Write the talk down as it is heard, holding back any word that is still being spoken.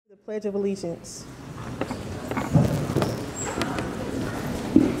The Pledge of Allegiance.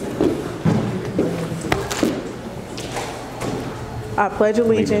 I pledge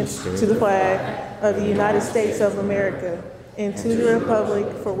allegiance to the flag of the United States of America and to the republic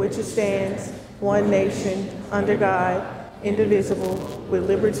for which it stands, one nation, under God, indivisible, with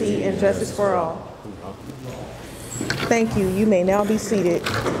liberty and justice for all. Thank you. You may now be seated.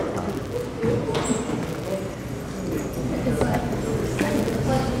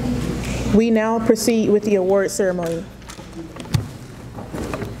 We now proceed with the award ceremony.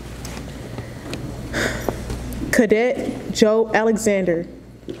 Cadet Joe Alexander.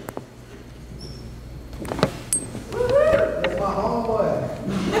 That's my homeboy.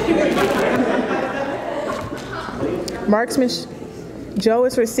 Joe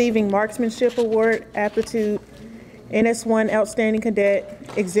is receiving Marksmanship Award, Aptitude, NS1 Outstanding Cadet,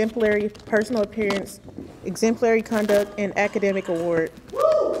 Exemplary Personal Appearance, Exemplary Conduct, and Academic Award.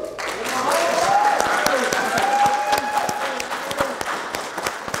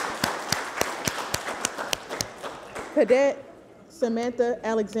 Cadet Samantha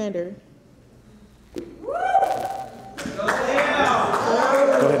Alexander. Go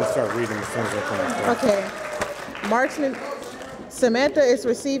ahead and start reading as soon as I can. Okay. Samantha is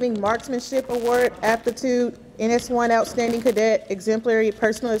receiving Marksmanship Award, Aptitude, NS1 Outstanding Cadet, Exemplary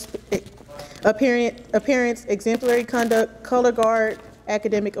Personal Appearance, Exemplary Conduct, Color Guard,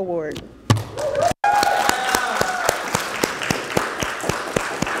 Academic Award.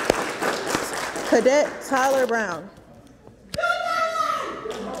 Cadet Tyler Brown.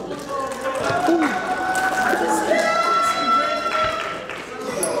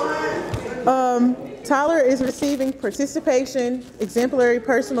 Tyler is receiving Participation, Exemplary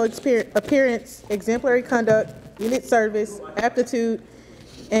Personal Appearance, Exemplary Conduct, Unit Service, Aptitude,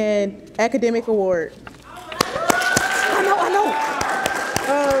 and Academic Award. I know.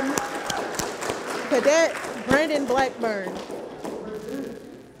 Cadet Brandon Blackburn.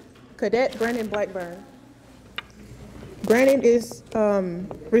 Cadet Brandon Blackburn. Brandon is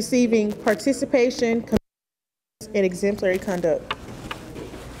receiving Participation and Exemplary Conduct.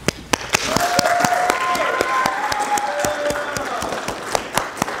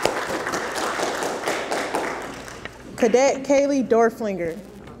 Cadet Kaylee Dorflinger.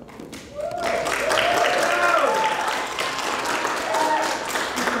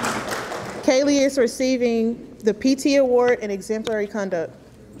 Kaylee is receiving the PT Award and Exemplary Conduct.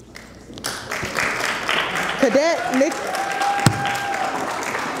 Cadet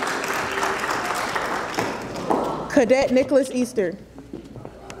Nicholas Easter.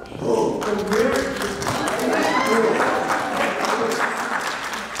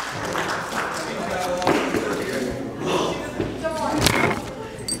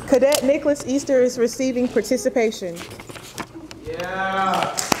 Cadet Nicholas Easter is receiving Participation.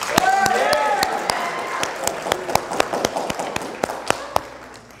 Yeah.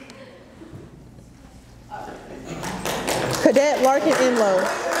 Cadet Larkin Enlow.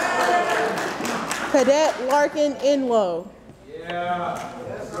 Cadet Larkin Enlow. Yeah.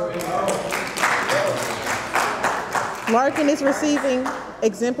 Larkin is receiving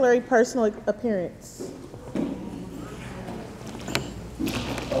Exemplary Personal Appearance.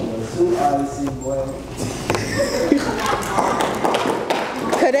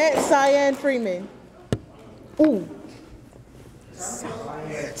 Cadet Cyan Freeman. Ooh.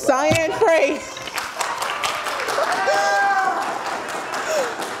 Cyan Frey.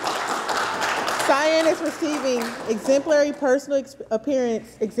 Cyan is receiving Exemplary Personal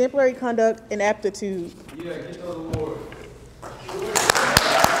Appearance, Exemplary Conduct, and Aptitude. Yeah, get those awards.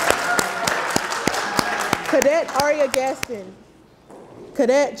 Cadet Aria Gaston.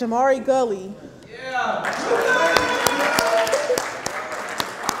 Cadet Jamari Gully.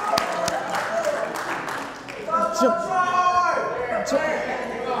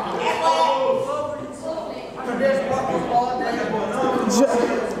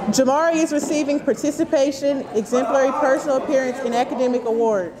 Jamari is receiving Participation, Exemplary Personal Appearance, and Academic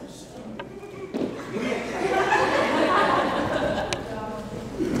Award.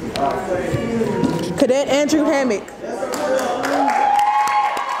 Cadet Andrew Hammock.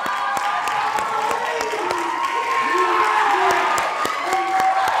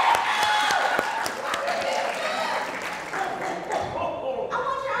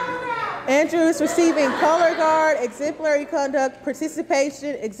 Andrew is receiving Color Guard, Exemplary Conduct,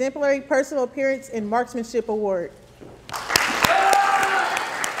 Participation, Exemplary Personal Appearance, and Marksmanship Award.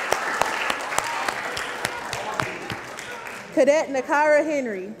 Cadet Nakira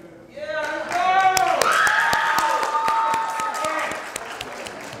Henry.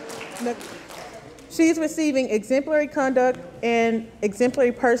 She is receiving exemplary conduct and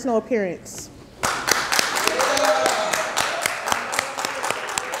exemplary personal appearance.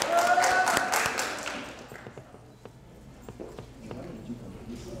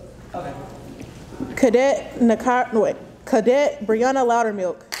 Cadet Brianna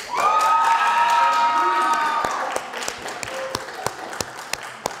Loudermilk.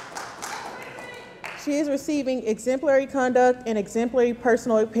 She is receiving exemplary conduct and exemplary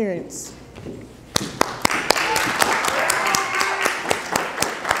personal appearance.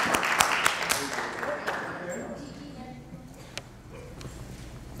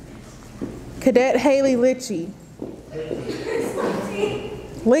 Cadet Haley Lichty,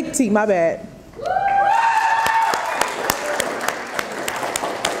 my bad.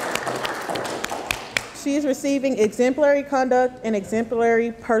 She is receiving exemplary conduct and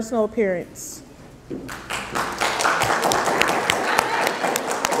exemplary personal appearance.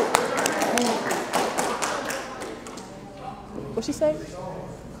 What'd she say?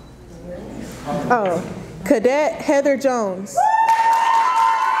 Oh, Cadet Heather Jones.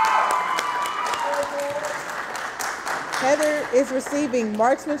 Heather is receiving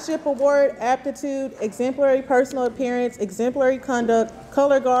Marksmanship Award, Aptitude, Exemplary Personal Appearance, Exemplary Conduct,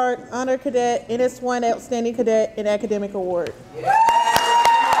 Color Guard, Honor Cadet, NS1 Outstanding Cadet, and Academic Award.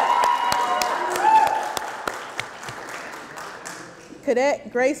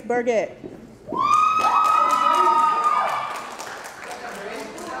 Cadet Grace Burgett.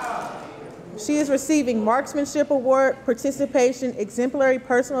 She is receiving Marksmanship Award, Participation, Exemplary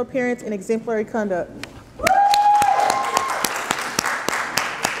Personal Appearance, and Exemplary Conduct.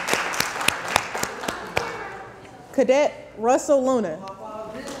 Cadet Russell Luna.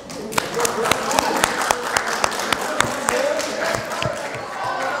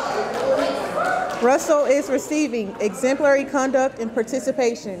 Russell is receiving exemplary conduct and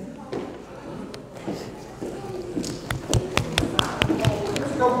participation.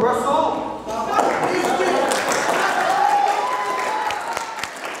 Let's go, Russell.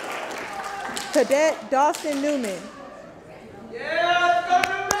 Cadet Dawson Newman. Yeah, let's go,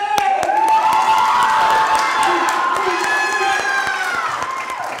 Newman.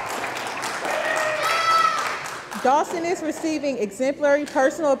 Dawson is receiving exemplary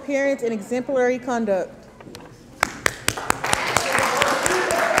personal appearance and exemplary conduct.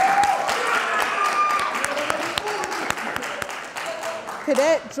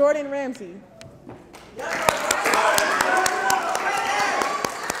 Cadet Jordan Ramsey.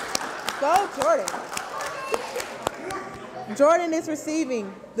 Go, Jordan. Jordan is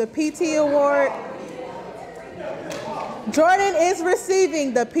receiving the PT Award. Jordan is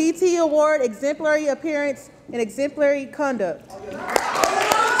receiving the PT Award, Exemplary Appearance, and Exemplary Conduct.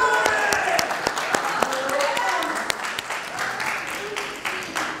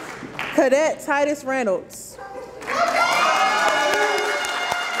 Cadet Titus Reynolds.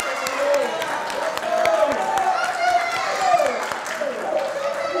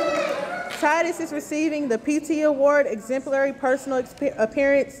 Titus is receiving the PT Award, Exemplary Personal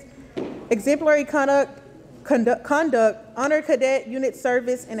Appearance, Exemplary Conduct, Honor Cadet Unit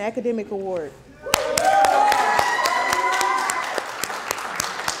Service, and Academic Award.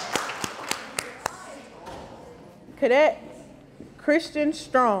 Cadet Christian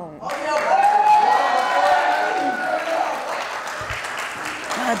Strong. God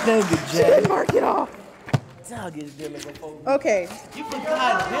dang it, Jay. Mark it off. Dog is Dylan before. Okay. You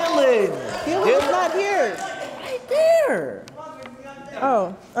forgot Dylan. Dylan's not here. Right there.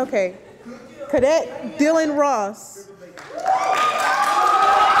 Oh, okay. Cadet Dylan Ross.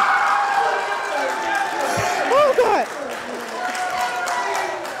 Oh, God.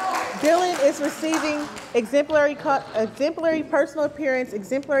 Dylan is receiving exemplary personal appearance,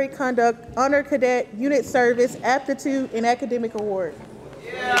 exemplary conduct, honor cadet, unit service, aptitude, and academic award.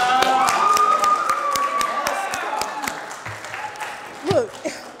 Look,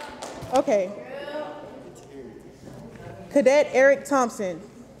 okay. Cadet Eric Thompson.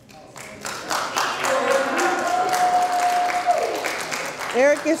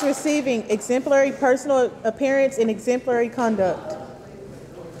 Eric is receiving exemplary personal appearance and exemplary conduct.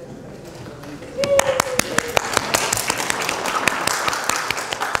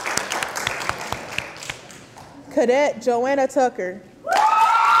 Cadet Joanna Tucker.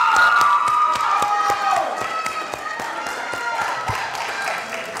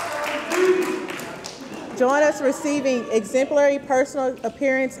 Joanna's receiving exemplary personal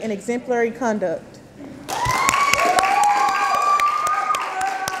appearance and exemplary conduct.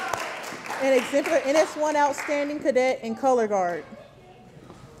 An exemplary NS1 Outstanding Cadet and Color Guard.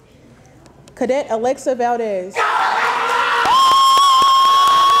 Cadet Alexa Valdez.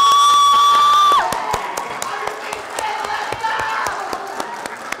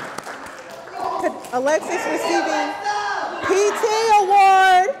 Alexis receiving PT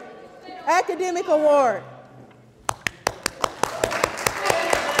Award, Academic Award.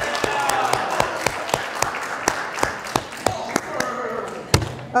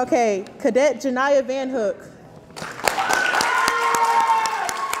 Okay, Cadet Janiyah Van Hook.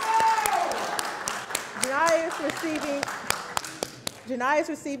 Janiyah is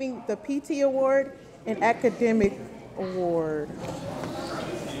receiving the PT Award and Academic Award.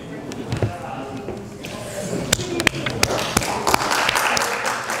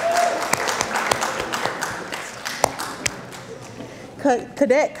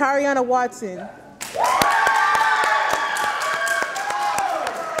 Cadet Kariana Watson.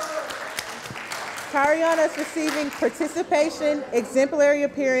 Kariana is receiving participation, exemplary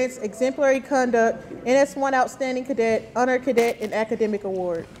appearance, exemplary conduct, NS1 Outstanding Cadet, Honor Cadet, and Academic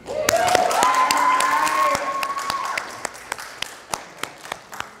Award.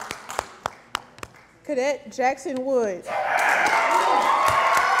 Cadet Jackson Wood.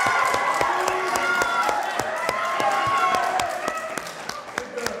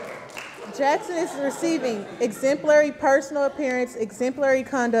 Jackson is receiving exemplary personal appearance, exemplary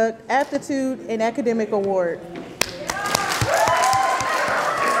conduct, aptitude, and academic award.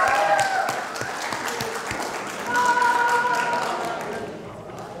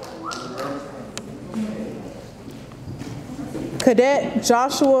 Cadet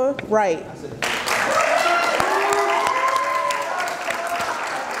Joshua Wright.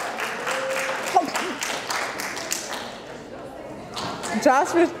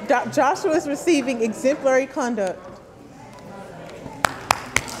 Joshua is receiving exemplary conduct.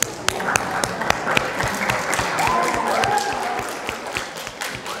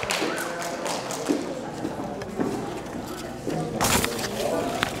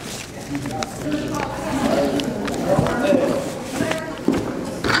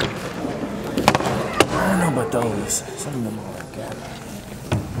 I don't know about those. Some of them are like that.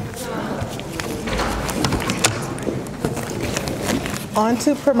 On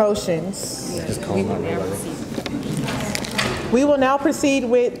to promotions. We will now proceed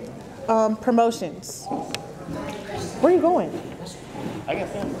with promotions. Where are you going? I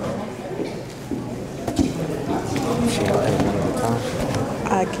got that.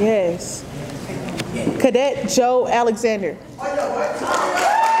 I guess. Cadet Joe Alexander.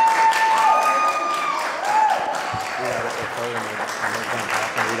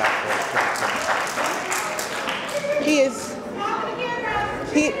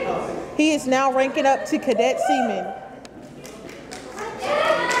 He is now ranking up to Cadet Seaman.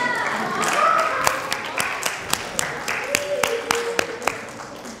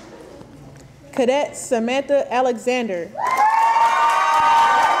 Cadet Samantha Alexander.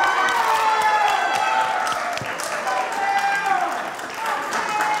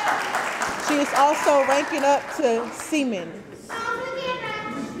 She is also ranking up to Seaman.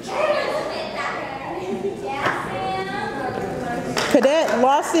 Cadet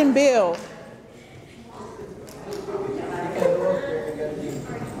Lawson Bill.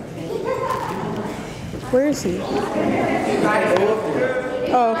 Where is he?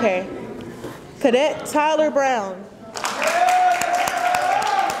 Oh, okay. Cadet Tyler Brown.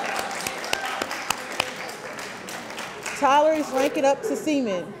 Tyler is ranking up to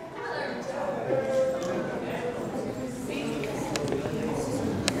Seaman.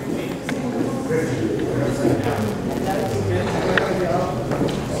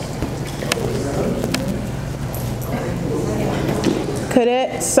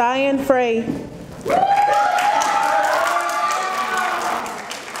 Cadet Cyan Frey.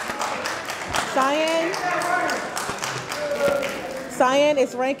 Cyan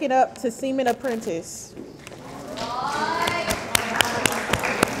is ranking up to Seaman Apprentice.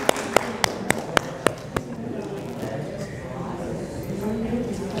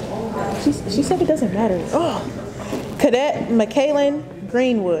 She said it doesn't matter. Oh. Cadet McKaylin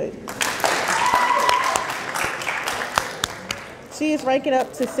Greenwood. She is ranking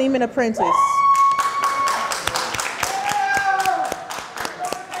up to Seaman Apprentice.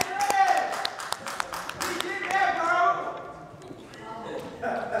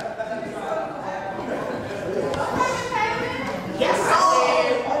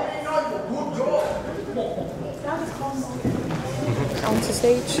 Onto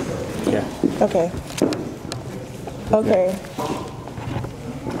stage? Yeah. Okay. Okay.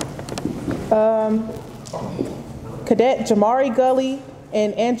 Cadet Jamari Gully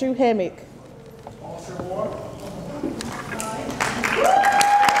and Andrew Hammock.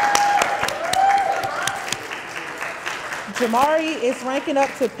 Jamari is ranking up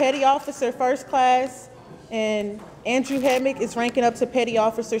to Petty Officer First Class, and Andrew Hemick is ranking up to Petty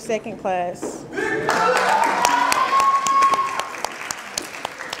Officer, 2nd class.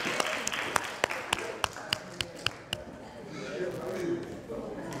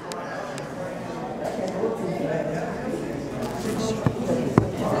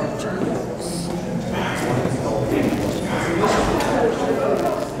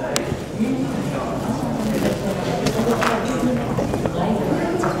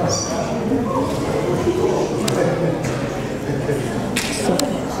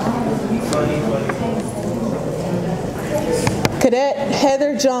 Cadet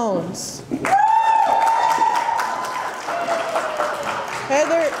Heather Jones.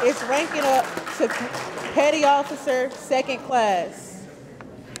 Heather is ranking up to Petty Officer, 2nd class.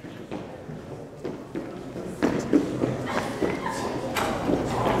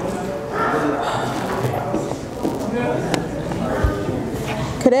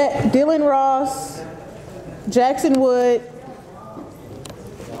 Cadet Dylan Ross Jackson Wood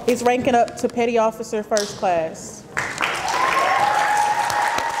is ranking up to Petty Officer, 1st class.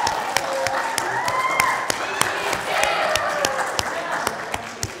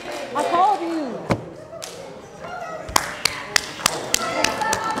 I called you.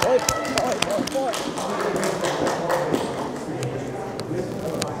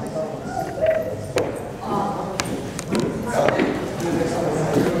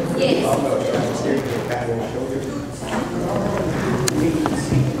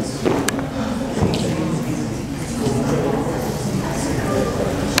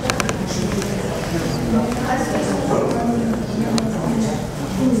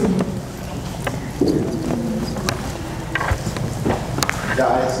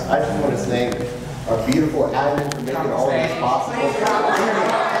 Guys, I just want to thank our beautiful admin for making all this possible.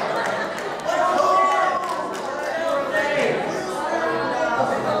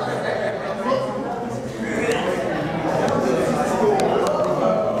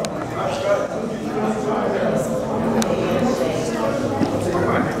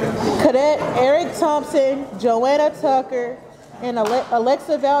 Cadet Eric Thompson, Joanna Tucker, and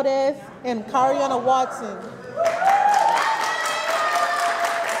Alexa Valdez, and Kariana Watson.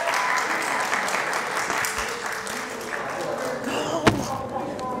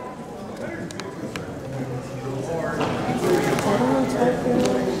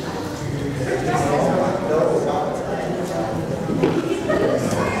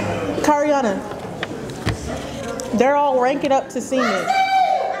 Kariana, they're all ranking up to seaman.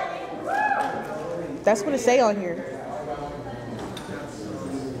 That's what it say on here.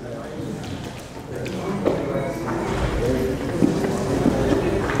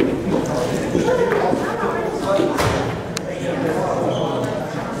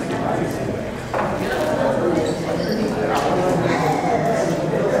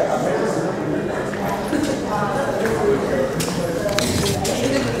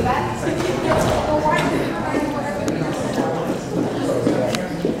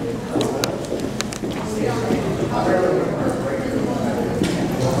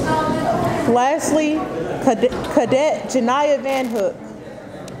 Lastly, Cadet Janiyah Van Hook.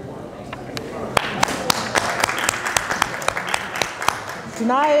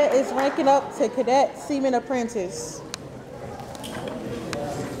 Janiyah is ranking up to Cadet Seaman Apprentice.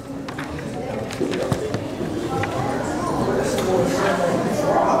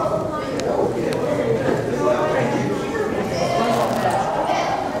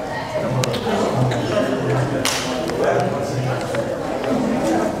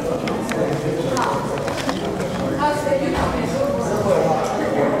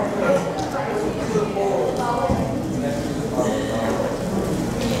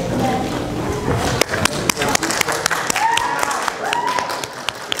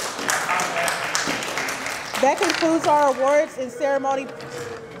 That concludes our awards and ceremony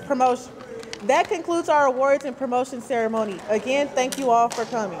promotion. That concludes our awards and promotion ceremony. Again, thank you all for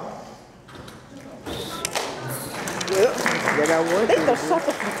coming. Yep, they got one. They go shut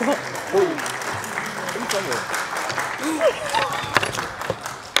the fuck up.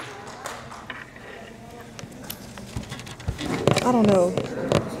 I don't know.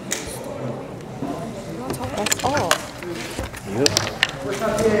 That's all. Yep. Where's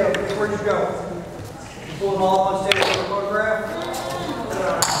not the AO? Where'd you go? You pull them all on stage for the photograph?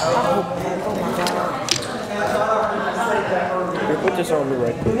 Oh my God. Here, put this on me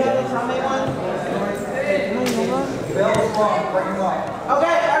right quick.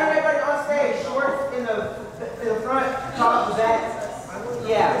 Okay, everybody on stage. Shorts in the front, top, the back.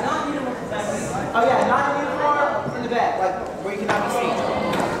 Yeah. Oh yeah, not in uniform, in the back, like where you cannot be seen.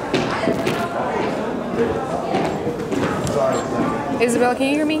 Isabel, can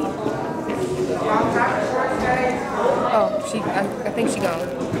you hear me? Yeah, I'm tracking shorts today. Oh, I think she gone.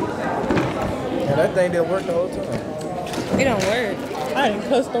 Yeah, that thing didn't work the whole time. It don't work. I didn't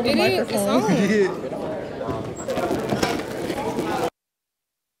cuss on the microphone.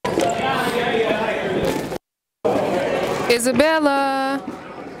 Isabella.